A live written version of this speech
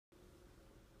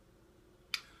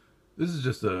This is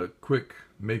just a quick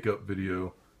makeup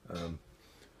video,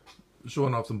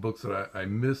 showing off some books that I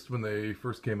missed when they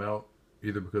first came out,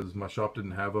 either because my shop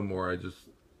didn't have them or I just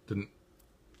didn't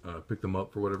pick them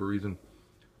up for whatever reason,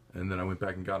 and then I went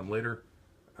back and got them later.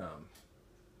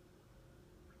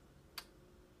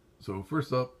 So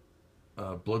first up,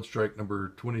 Bloodstrike number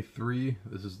 23.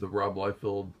 This is the Rob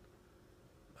Liefeld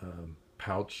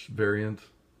pouch variant.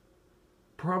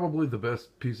 Probably the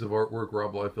best piece of artwork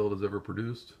Rob Liefeld has ever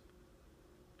produced,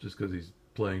 just because he's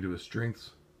playing to his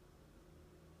strengths.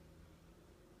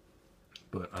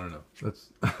 But I don't know. That's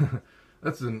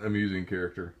that's an amusing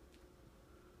character.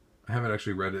 I haven't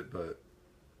actually read it, but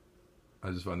I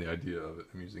just find the idea of it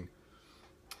amusing.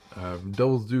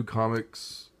 Devil's Due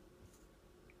Comics.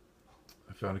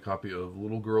 I found a copy of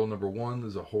Little Girl number 1. This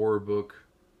is a horror book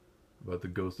about the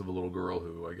ghost of a little girl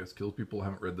who I guess kills people. I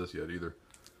haven't read this yet either.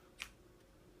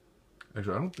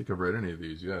 Actually, I don't think I've read any of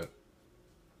these yet.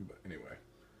 But anyway.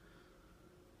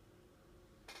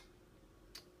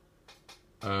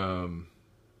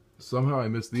 Somehow I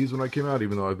missed these when I came out,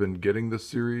 even though I've been getting this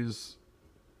series.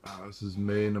 This is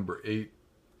May number 8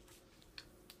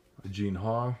 by Gene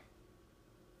Ha.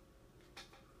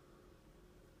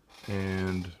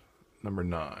 And number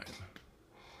 9.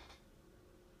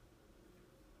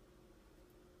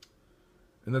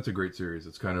 And that's a great series.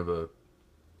 It's kind of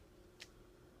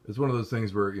it's one of those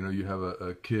things where, you know, you have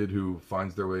a kid who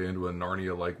finds their way into a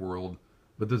Narnia-like world,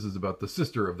 but this is about the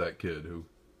sister of that kid who,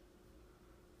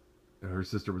 her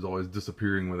sister was always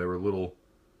disappearing when they were little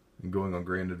and going on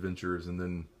grand adventures, and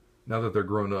then now that they're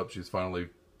grown up, she's finally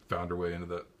found her way into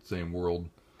that same world.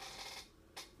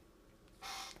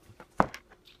 I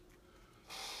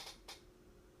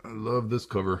love this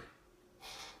cover.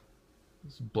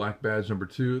 This is Black Badge number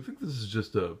 2. I think this is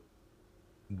just a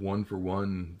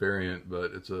 1-for-1 variant,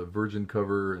 but it's a virgin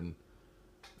cover and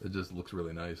it just looks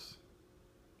really nice.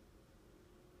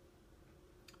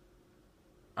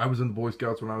 I was in the Boy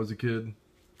Scouts when I was a kid,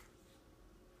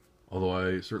 although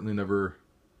I certainly never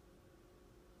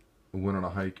went on a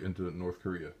hike into North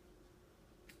Korea.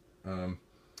 I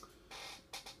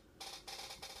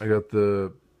got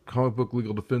the Comic Book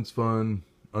Legal Defense Fund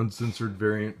uncensored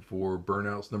variant for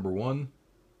Burnouts number 1.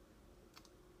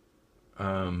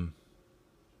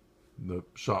 The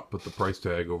shop put the price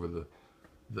tag over the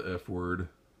F word.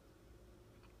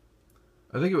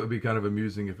 I think it would be kind of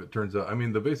amusing if it turns out, I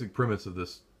mean, the basic premise of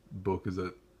this book is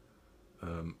that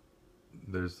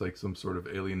there's like some sort of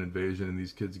alien invasion and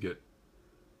these kids get,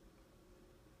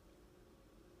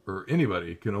 or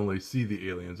anybody can only see the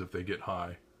aliens if they get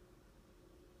high.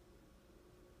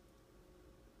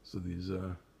 So these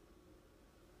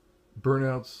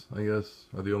burnouts, I guess,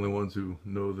 are the only ones who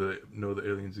know the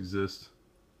aliens exist.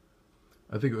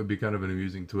 I think it would be kind of an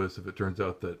amusing twist if it turns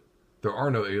out that there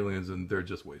are no aliens and they're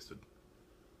just wasted.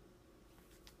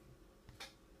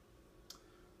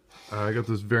 I got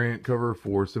this variant cover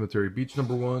for Cemetery Beach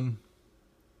number 1.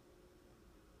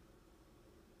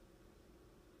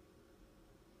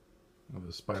 Of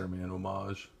a Spider-Man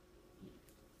homage.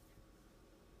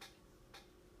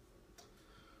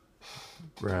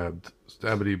 Grabbed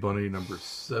Stabity Bunny number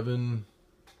 7.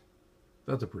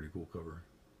 That's a pretty cool cover.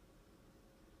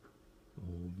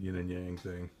 Old yin and yang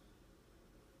thing.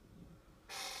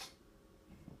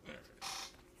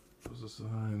 There's a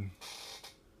sign.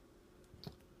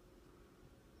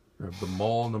 Grab The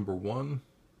Mall number 1.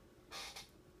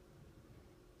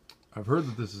 I've heard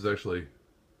that this is actually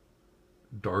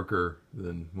darker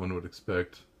than one would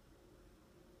expect,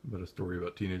 but a story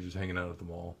about teenagers hanging out at the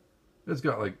mall. It's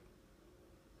got like,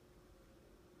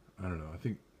 I don't know, I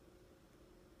think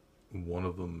one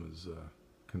of them is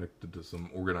connected to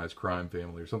some organized crime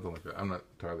family or something like that. I'm not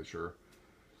entirely sure.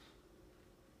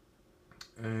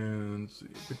 And let's see,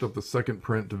 picked up the second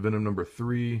print to Venom number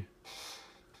 3.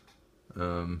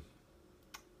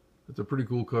 It's a pretty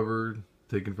cool cover,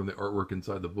 taken from the artwork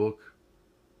inside the book.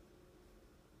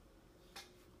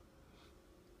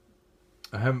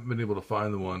 I haven't been able to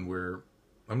find the one where,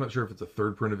 I'm not sure if it's a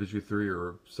third print of issue 3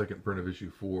 or second print of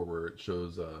issue 4, where it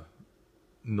shows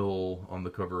Null on the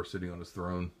cover sitting on his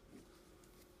throne.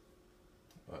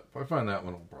 But if I find that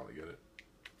one, I'll probably get it.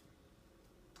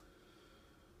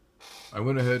 I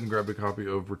went ahead and grabbed a copy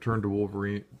of Return of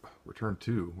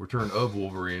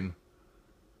Wolverine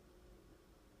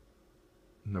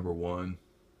number 1.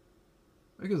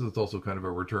 I guess it's also kind of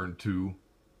a return to,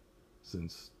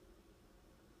 since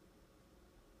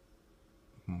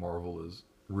Marvel is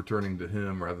returning to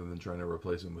him rather than trying to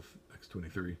replace him with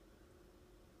X-23.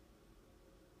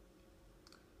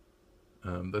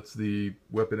 That's the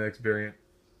Weapon X variant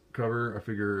cover. I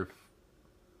figure if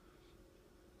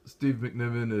Steve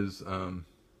McNiven is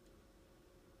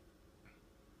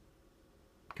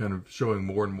kind of showing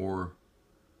more and more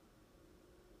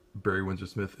Barry Windsor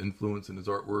Smith influence in his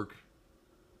artwork,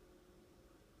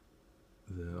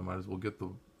 then I might as well get the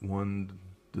one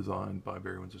designed by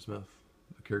Barry Windsor Smith,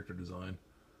 the character design.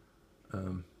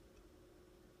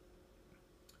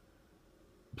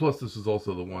 Plus, this is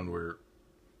also the one where,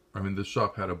 I mean, this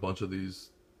shop had a bunch of these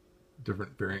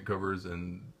different variant covers,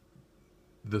 and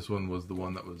this one was the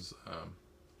one that was,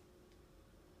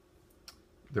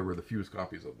 there were the fewest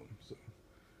copies of them. So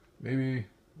maybe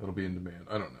that'll be in demand.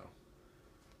 I don't know.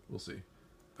 We'll see.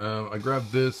 I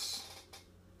grabbed this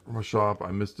from a shop.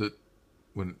 I missed it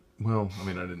when, well, I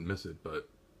mean, I didn't miss it, but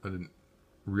I didn't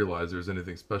realize there was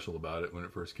anything special about it when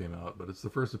it first came out. But it's the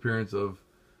first appearance of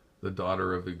the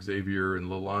daughter of Xavier and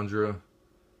Lilandra.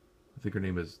 I think her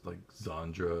name is like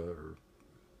Zandra, or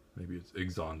maybe it's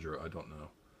Ixandra. I don't know.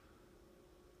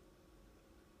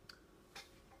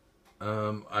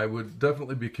 I would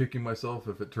definitely be kicking myself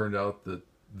if it turned out that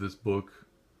this book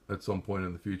at some point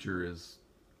in the future is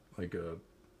like a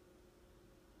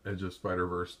Edge of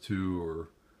Spider-Verse 2 or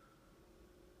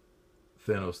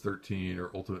Thanos 13 or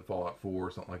Ultimate Fallout 4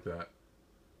 or something like that.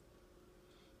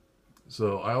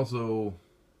 So I also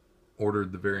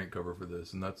ordered the variant cover for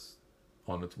this, and that's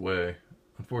on its way.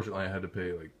 Unfortunately, I had to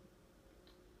pay like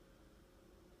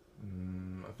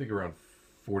I think around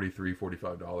 $43,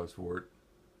 $45 for it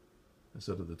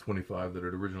instead of the $25 that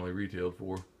it originally retailed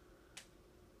for,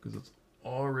 because it's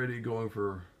already going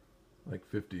for like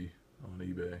 $50 on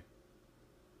eBay.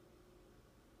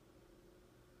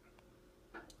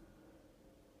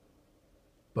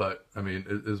 But I mean,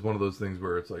 it's one of those things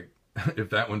where it's like, if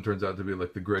that one turns out to be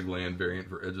like the Greg Land variant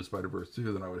for Edge of Spider-Verse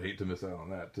 2, then I would hate to miss out on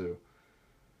that too.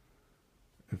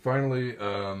 And finally,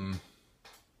 and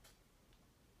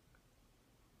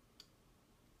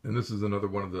this is another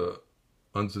one of the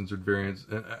uncensored variants.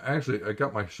 And actually, I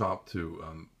got my shop to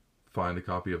find a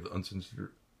copy of the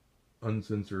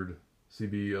uncensored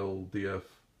CBLDF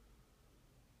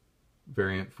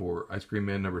variant for Ice Cream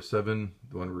Man number 7,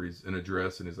 the one where he's in a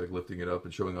dress and he's like lifting it up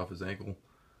and showing off his ankle.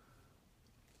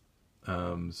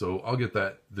 So I'll get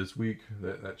that this week.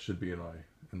 That should be in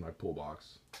my pull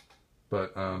box.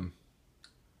 But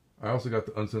I also got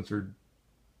the uncensored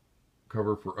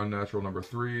cover for Unnatural number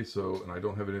 3. So, and I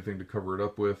don't have anything to cover it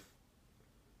up with.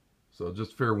 So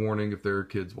just fair warning, if there are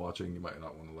kids watching, you might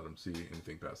not want to let them see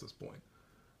anything past this point.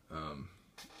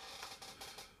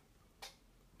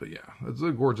 But yeah, it's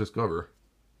a gorgeous cover.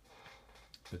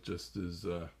 It just is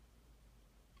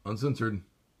uncensored.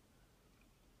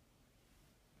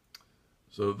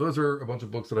 So those are a bunch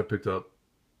of books that I picked up.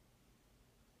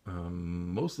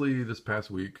 Mostly this past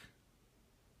week.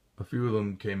 A few of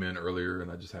them came in earlier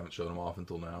and I just haven't shown them off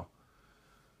until now.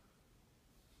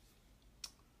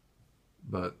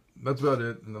 But that's about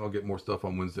it. And then I'll get more stuff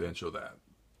on Wednesday and show that.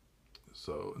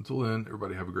 So until then,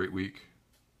 everybody have a great week.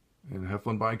 And have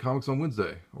fun buying comics on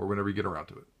Wednesday or whenever you get around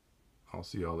to it. I'll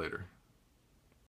see y'all later.